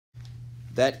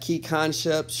That key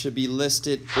concept should be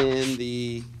listed in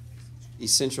the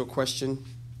essential question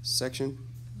section.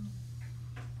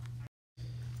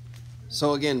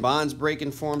 So again, bonds break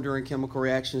and form during chemical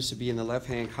reactions should be in the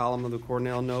left-hand column of the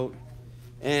Cornell note.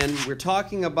 And we're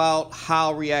talking about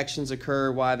how reactions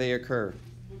occur, why they occur.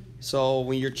 So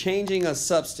when you're changing a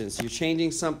substance, you're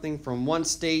changing something from one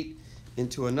state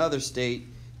into another state,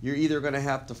 you're either going to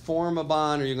have to form a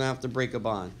bond or you're going to have to break a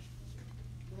bond.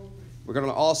 We're going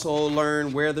to also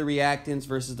learn where the reactants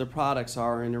versus the products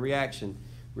are in the reaction.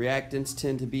 Reactants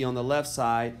tend to be on the left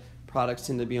side, products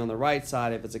tend to be on the right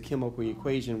side if it's a chemical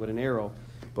equation with an arrow.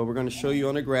 But we're going to show you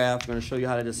on a graph, we're going to show you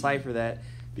how to decipher that,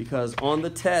 because on the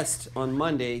test on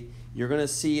Monday, you're going to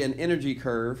see an energy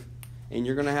curve, and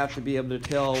you're going to have to be able to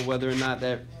tell whether or not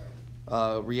that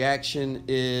reaction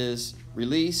is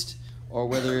released or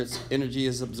whether its energy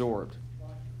is absorbed.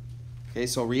 Okay,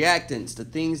 so reactants, the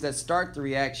things that start the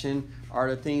reaction are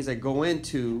the things that go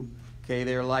into, okay,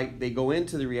 they go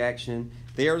into the reaction.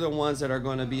 They are the ones that are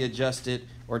going to be adjusted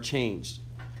or changed.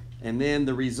 And then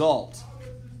the result,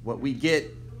 what we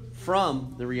get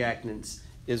from the reactants,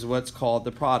 is what's called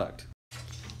the product.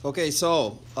 Okay,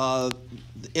 so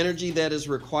the energy that is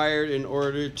required in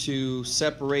order to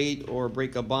separate or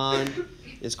break a bond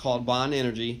is called bond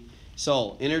energy.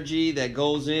 So energy that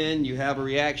goes in, you have a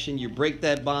reaction, you break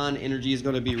that bond, energy is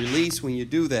going to be released when you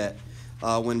do that.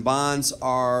 When bonds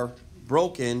are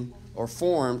broken or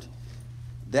formed,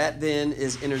 that then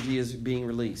is energy is being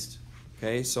released.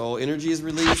 Okay, so energy is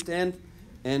released and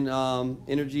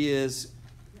energy is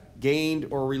gained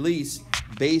or released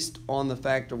based on the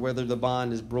fact of whether the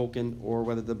bond is broken or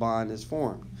whether the bond is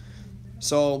formed.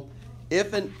 So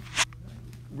if a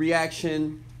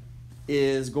reaction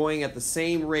is going at the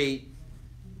same rate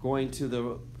going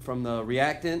to from the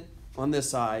reactant on this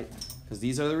side, because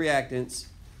these are the reactants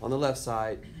on the left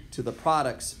side, to the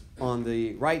products on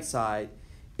the right side,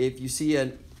 if you see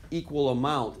an equal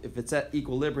amount, if it's at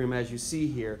equilibrium as you see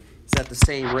here, it's at the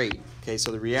same rate. Okay,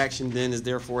 so the reaction then is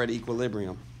therefore at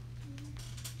equilibrium.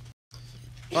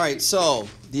 All right, so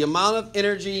the amount of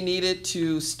energy needed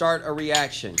to start a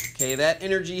reaction. Okay, that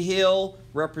energy hill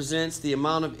represents the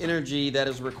amount of energy that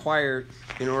is required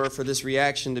in order for this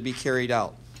reaction to be carried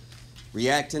out.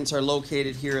 Reactants are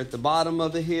located here at the bottom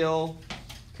of the hill.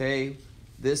 Okay,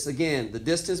 this again, the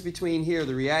distance between here,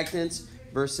 the reactants,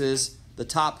 versus the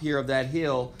top here of that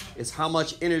hill is how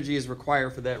much energy is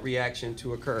required for that reaction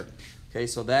to occur. Okay,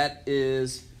 so that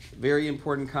is a very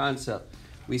important concept.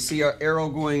 We see our arrow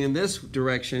going in this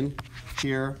direction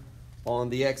here on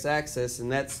the x-axis,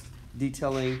 and that's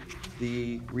detailing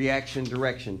the reaction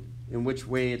direction, in which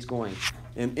way it's going.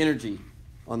 And energy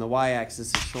on the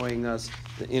y-axis is showing us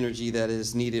the energy that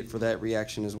is needed for that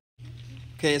reaction as well.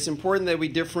 Okay, it's important that we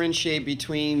differentiate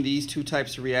between these two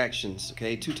types of reactions.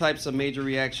 Okay, two types of major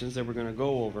reactions that we're going to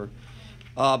go over.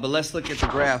 But let's look at the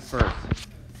graph first.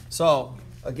 So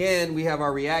again, we have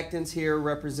our reactants here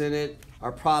represented,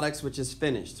 our products, which is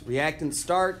finished. Reactants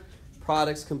start,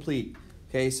 products complete.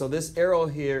 Okay, so this arrow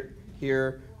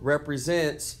here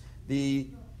represents the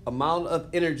amount of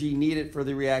energy needed for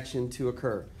the reaction to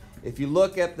occur. If you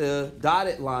look at the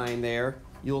dotted line there,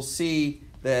 you'll see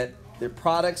that the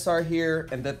products are here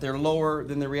and that they're lower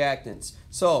than the reactants.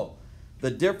 So the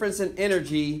difference in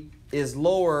energy is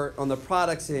lower on the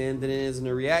products end than it is in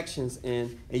the reactions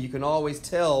end, and you can always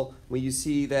tell when you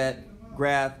see that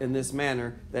graph in this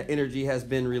manner that energy has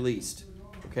been released.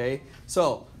 Okay,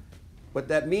 so what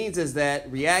that means is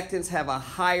that reactants have a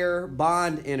higher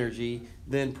bond energy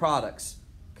than products.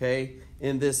 Okay,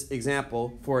 in this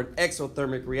example for an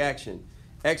exothermic reaction.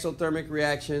 Exothermic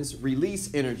reactions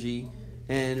release energy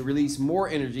and release more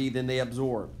energy than they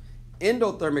absorb.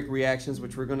 Endothermic reactions,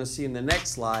 which we're going to see in the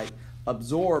next slide,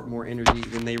 absorb more energy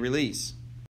than they release.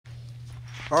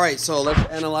 All right, so let's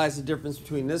analyze the difference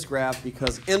between this graph,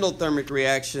 because endothermic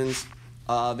reactions,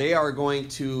 they are going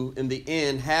to, in the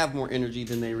end, have more energy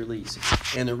than they release.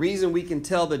 And the reason we can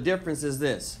tell the difference is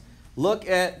this. Look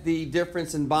at the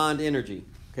difference in bond energy.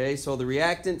 Okay, so the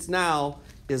reactants now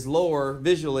is lower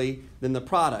visually than the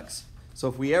products. So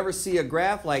if we ever see a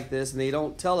graph like this and they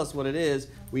don't tell us what it is,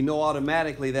 we know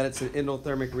automatically that it's an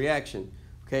endothermic reaction.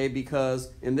 Okay,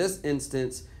 because in this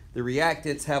instance, the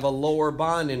reactants have a lower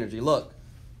bond energy. Look,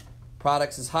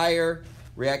 products is higher,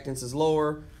 reactants is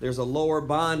lower. There's a lower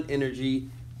bond energy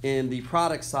in the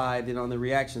product side than on the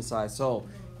reaction side. So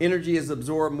energy is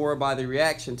absorbed more by the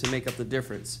reaction to make up the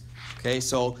difference. Okay,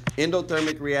 so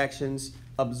endothermic reactions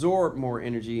absorb more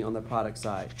energy on the product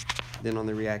side than on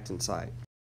the reactant side.